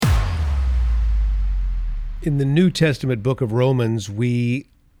In the New Testament book of Romans, we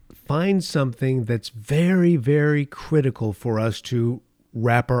find something that's very, very critical for us to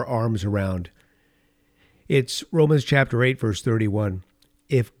wrap our arms around. It's Romans chapter 8, verse 31.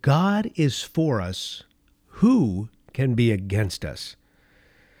 If God is for us, who can be against us?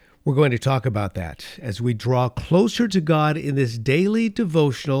 We're going to talk about that as we draw closer to God in this daily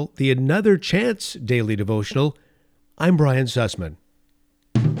devotional, the Another Chance daily devotional. I'm Brian Sussman.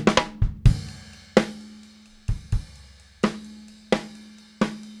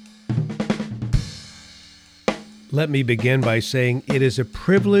 Let me begin by saying it is a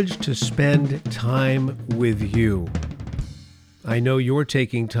privilege to spend time with you. I know you're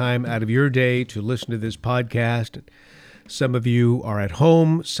taking time out of your day to listen to this podcast. Some of you are at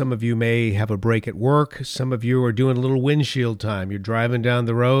home. Some of you may have a break at work. Some of you are doing a little windshield time. You're driving down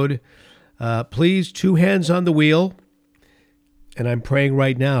the road. Please, 2 hands on the wheel. And I'm praying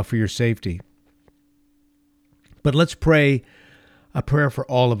right now for your safety. But let's pray a prayer for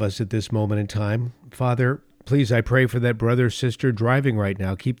all of us at this moment in time. Father, please, I pray for that brother or sister driving right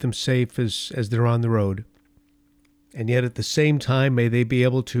now. Keep them safe as they're on the road. And yet at the same time, may they be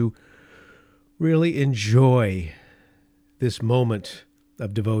able to really enjoy this moment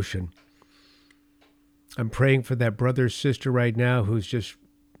of devotion. I'm praying for that brother or sister right now who's just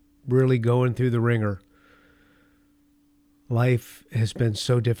really going through the ringer. Life has been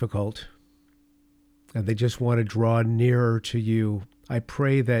so difficult, and they just want to draw nearer to you. I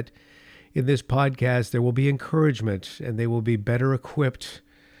pray that in this podcast, there will be encouragement and they will be better equipped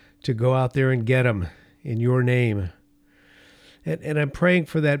to go out there and get them in your name. And I'm praying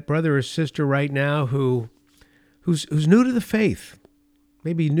for that brother or sister right now who's new to the faith,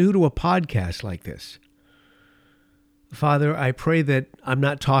 maybe new to a podcast like this. Father, I pray that I'm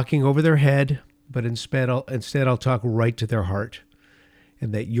not talking over their head, but instead I'll talk right to their heart,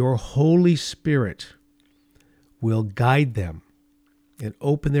 and that your Holy Spirit will guide them and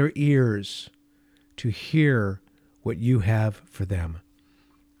open their ears to hear what you have for them.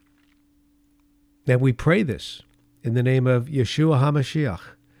 Now we pray this in the name of Yeshua HaMashiach,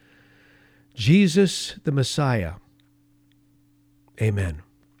 Jesus the Messiah. Amen.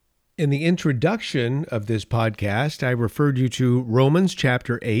 In the introduction of this podcast, I referred you to Romans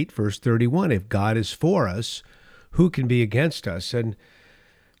chapter 8, verse 31. If God is for us, who can be against us? And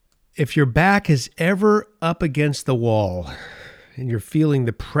if your back is ever up against the wall, and you're feeling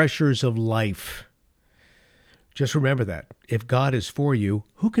the pressures of life, just remember that. If God is for you,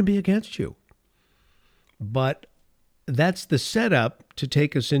 who can be against you? But that's the setup to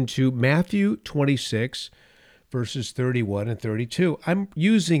take us into Matthew 26, verses 31 and 32. I'm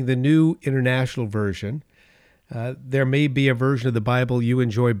using the New International Version. There may be a version of the Bible you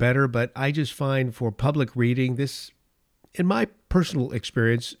enjoy better, but I just find for public reading, this, in my personal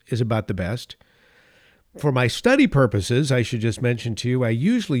experience, is about the best. For my study purposes, I should just mention to you, I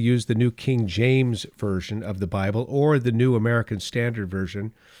usually use the New King James Version of the Bible or the New American Standard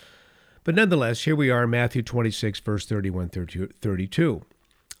Version. But nonetheless, here we are in Matthew 26, verse 31, 32.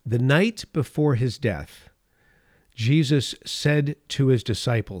 The night before his death, Jesus said to his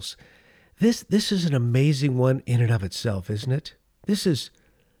disciples, this is an amazing one in and of itself, isn't it? This is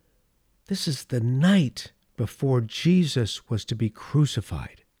the night before Jesus was to be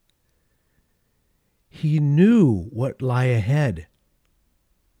crucified. He knew what lay ahead.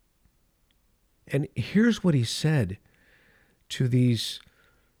 And here's what he said to these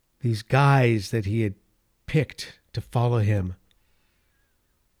guys that he had picked to follow him.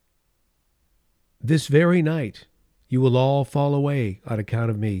 This very night you will all fall away on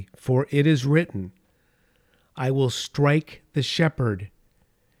account of me, for it is written, I will strike the shepherd,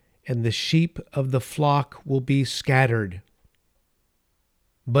 and the sheep of the flock will be scattered.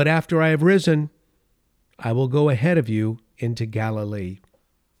 But after I have risen, I will go ahead of you into Galilee.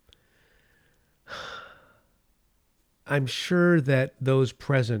 I'm sure that those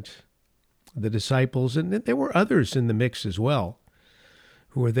present, the disciples, and there were others in the mix as well,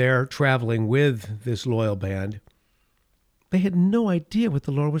 who were there traveling with this loyal band, they had no idea what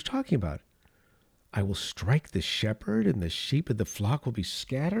the Lord was talking about. I will strike the shepherd, and the sheep of the flock will be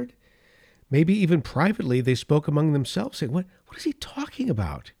scattered. Maybe even privately they spoke among themselves, saying, what is he talking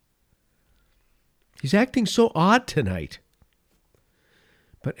about? He's acting so odd tonight.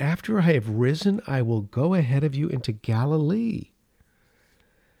 But after I have risen, I will go ahead of you into Galilee.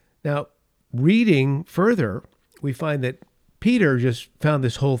 Now, reading further, we find that Peter just found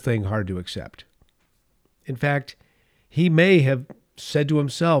this whole thing hard to accept. In fact, he may have said to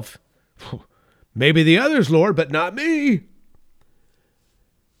himself, maybe the others, Lord, but not me.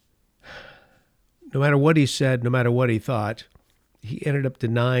 No matter what he said, no matter what he thought, he ended up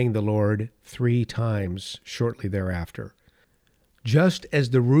denying the Lord 3 times shortly thereafter. Just as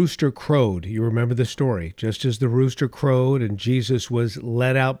the rooster crowed, you remember the story, just as the rooster crowed and Jesus was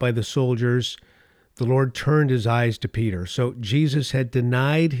led out by the soldiers, the Lord turned his eyes to Peter. So Jesus had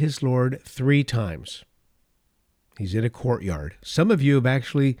denied his Lord 3 times. He's in a courtyard. Some of you have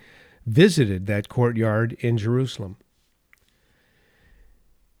actually visited that courtyard in Jerusalem.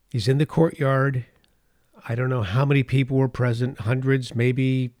 He's in the courtyard. I don't know how many people were present, hundreds,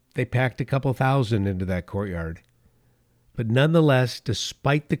 maybe they packed a couple thousand into that courtyard. But nonetheless,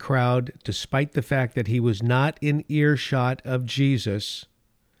 despite the crowd, despite the fact that he was not in earshot of Jesus,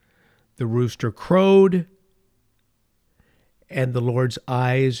 the rooster crowed and the Lord's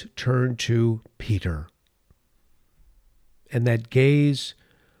eyes turned to Peter. And that gaze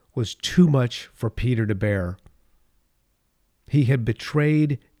was too much for Peter to bear. He had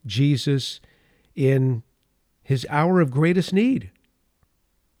betrayed Jesus in his hour of greatest need.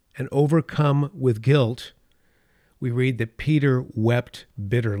 And overcome with guilt, we read that Peter wept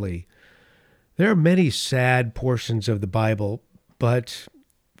bitterly. There are many sad portions of the Bible, but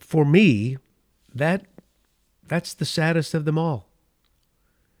for me, that's the saddest of them all.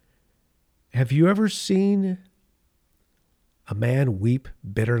 Have you ever seen a man weep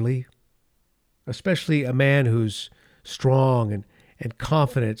bitterly? Especially a man who's strong and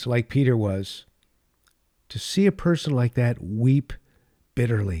confident like Peter was. To see a person like that weep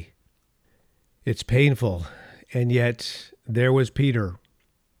bitterly, it's painful. And yet there was Peter,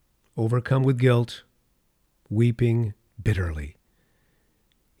 overcome with guilt, weeping bitterly.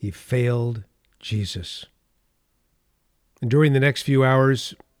 He failed Jesus. And during the next few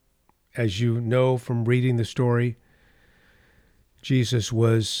hours, as you know from reading the story, Jesus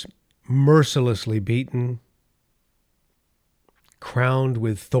was mercilessly beaten, crowned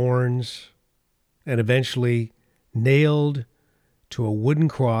with thorns, and eventually nailed to a wooden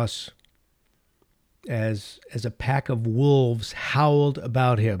cross as a pack of wolves howled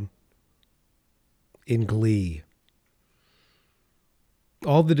about him in glee.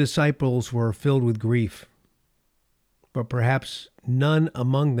 All the disciples were filled with grief, but perhaps none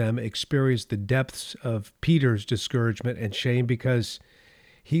among them experienced the depths of Peter's discouragement and shame, because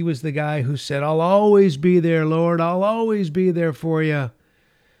he was the guy who said, "I'll always be there, Lord. I'll always be there for you."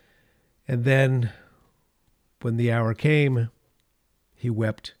 And then when the hour came, he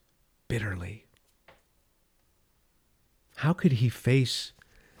wept bitterly. How could he face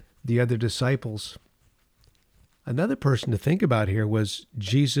the other disciples? Another person to think about here was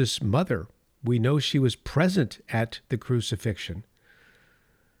Jesus' mother. We know she was present at the crucifixion.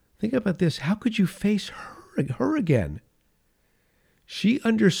 Think about this. How could you face her again? She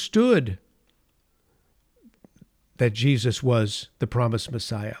understood that Jesus was the promised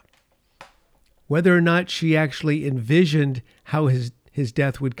Messiah. Whether or not she actually envisioned how his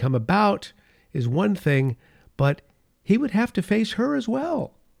death would come about is one thing, but he would have to face her as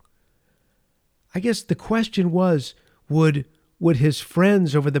well. I guess the question was, would his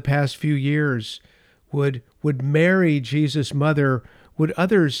friends over the past few years, would Mary, Jesus' mother, would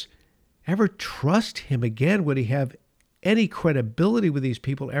others ever trust him again? Would he have any credibility with these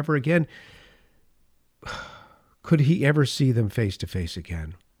people ever again? Could he ever see them face to face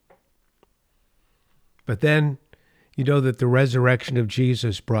again? But then, you know that the resurrection of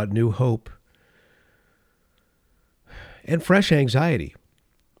Jesus brought new hope and fresh anxiety.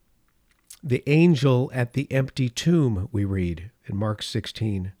 The angel at the empty tomb, we read in Mark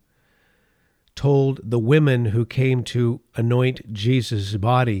 16, told the women who came to anoint Jesus'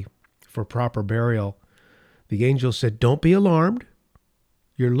 body for proper burial, the angel said, "Don't be alarmed.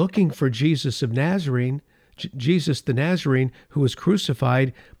 You're looking for Jesus of Nazarene, Jesus the Nazarene who was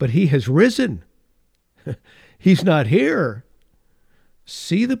crucified, but he has risen. He's not here.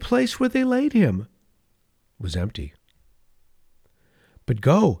 See the place where they laid him. It was empty. But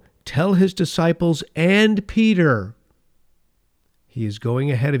go, tell his disciples and Peter, he is going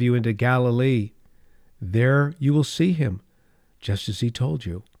ahead of you into Galilee. There you will see him, just as he told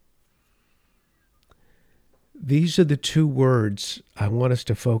you." These are the two words I want us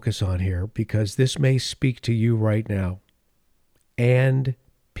to focus on here, because this may speak to you right now. And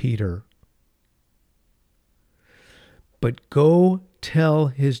Peter. But go tell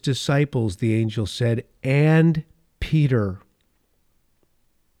his disciples, the angel said, and Peter.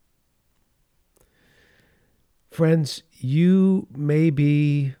 Friends, you may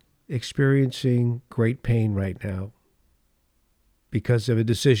be experiencing great pain right now because of a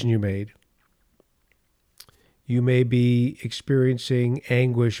decision you made. You may be experiencing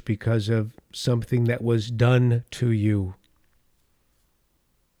anguish because of something that was done to you.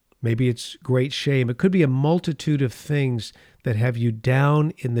 Maybe it's great shame. It could be a multitude of things that have you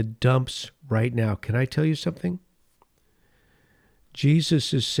down in the dumps right now. Can I tell you something?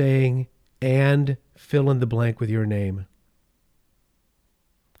 Jesus is saying, and fill in the blank with your name.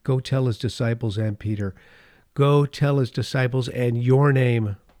 Go tell his disciples and Peter. Go tell his disciples and your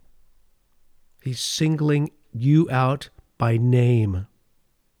name. He's singling you out by name.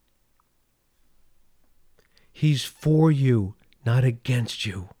 He's for you, not against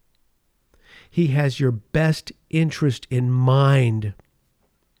you. He has your best interest in mind.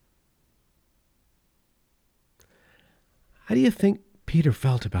 How do you think Peter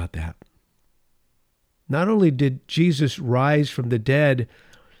felt about that? Not only did Jesus rise from the dead,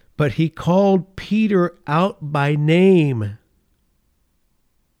 but he called Peter out by name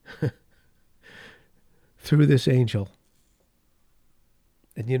through this angel.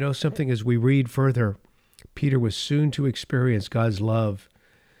 And you know something, as we read further, Peter was soon to experience God's love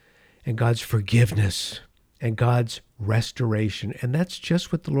and God's forgiveness and God's restoration. And that's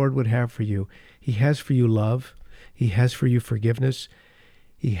just what the Lord would have for you. He has for you love. He has for you forgiveness.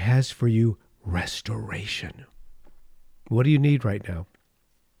 He has for you restoration. What do you need right now?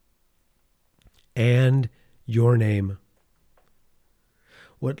 And your name.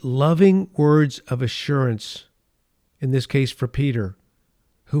 What loving words of assurance, in this case for Peter,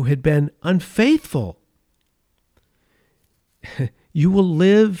 who had been unfaithful. You will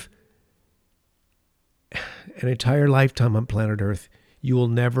live an entire lifetime on planet Earth. You will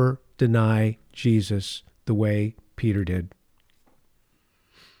never deny Jesus the way Peter did.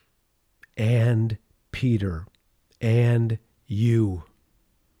 And Peter, and you.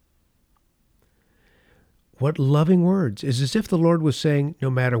 What loving words. It's as if the Lord was saying, no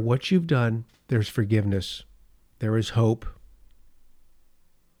matter what you've done, there's forgiveness. There is hope.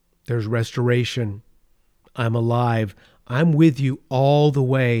 There's restoration. I'm alive. I'm with you all the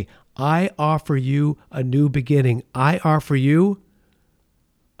way. I offer you a new beginning. I offer you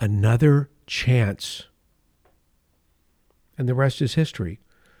another chance. And the rest is history.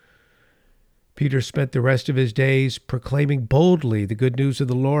 Peter spent the rest of his days proclaiming boldly the good news of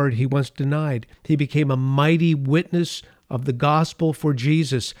the Lord he once denied. He became a mighty witness of the gospel for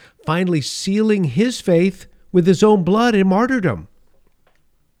Jesus, finally sealing his faith with his own blood in martyrdom.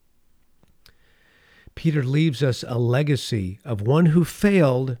 Peter leaves us a legacy of one who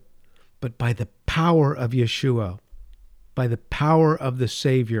failed, but by the power of Yeshua, by the power of the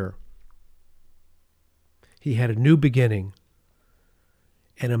Savior, he had a new beginning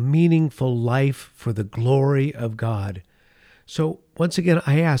and a meaningful life for the glory of God. So once again,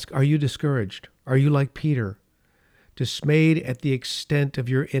 I ask, are you discouraged? Are you like Peter, dismayed at the extent of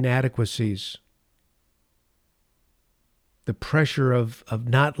your inadequacies? The pressure of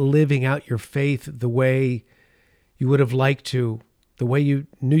not living out your faith the way you would have liked to, the way you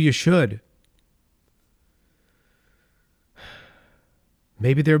knew you should.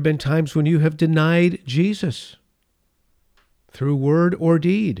 Maybe there have been times when you have denied Jesus through word or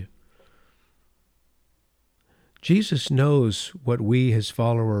deed. Jesus knows what we, his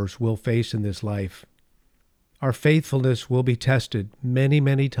followers, will face in this life. Our faithfulness will be tested many,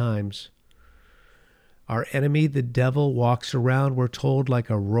 many times. Our enemy, the devil, walks around, we're told, like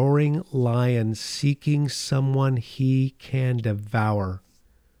a roaring lion seeking someone he can devour.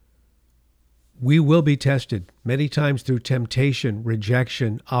 We will be tested many times through temptation,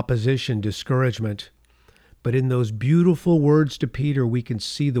 rejection, opposition, discouragement. But in those beautiful words to Peter, we can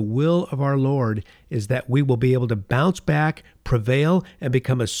see the will of our Lord is that we will be able to bounce back, prevail, and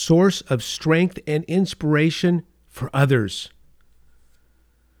become a source of strength and inspiration for others.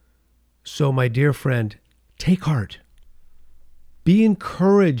 So, my dear friend, take heart. Be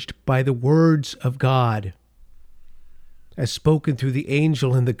encouraged by the words of God as spoken through the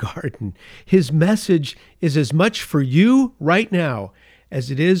angel in the garden. His message is as much for you right now as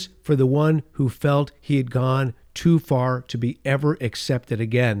it is for the one who felt he had gone too far to be ever accepted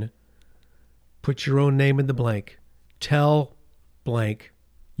again. Put your own name in the blank. Tell blank.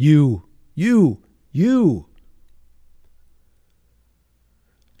 You.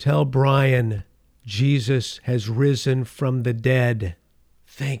 Tell Brian, Jesus has risen from the dead.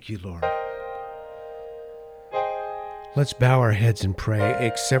 Thank you, Lord. Let's bow our heads and pray,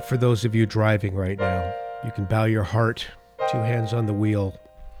 except for those of you driving right now. You can bow your heart, 2 hands on the wheel.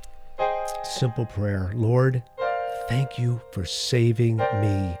 Simple prayer. Lord, thank you for saving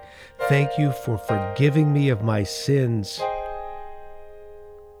me. Thank you for forgiving me of my sins.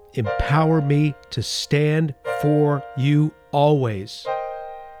 Empower me to stand for you always.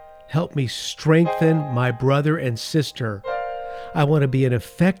 Help me strengthen my brother and sister. I want to be an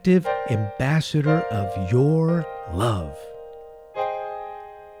effective ambassador of your love.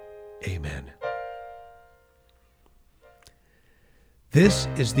 Amen. This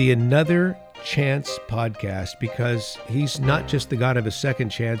is the Another Chance podcast because he's not just the God of a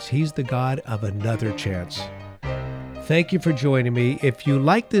second chance, he's the God of another chance. Thank you for joining me. If you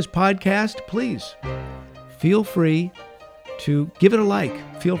like this podcast, please feel free to give it a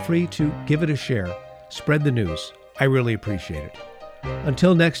like. Feel free to give it a share. Spread the news. I really appreciate it.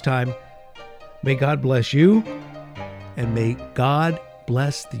 Until next time, may God bless you, and may God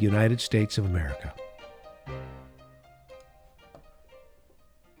bless the United States of America.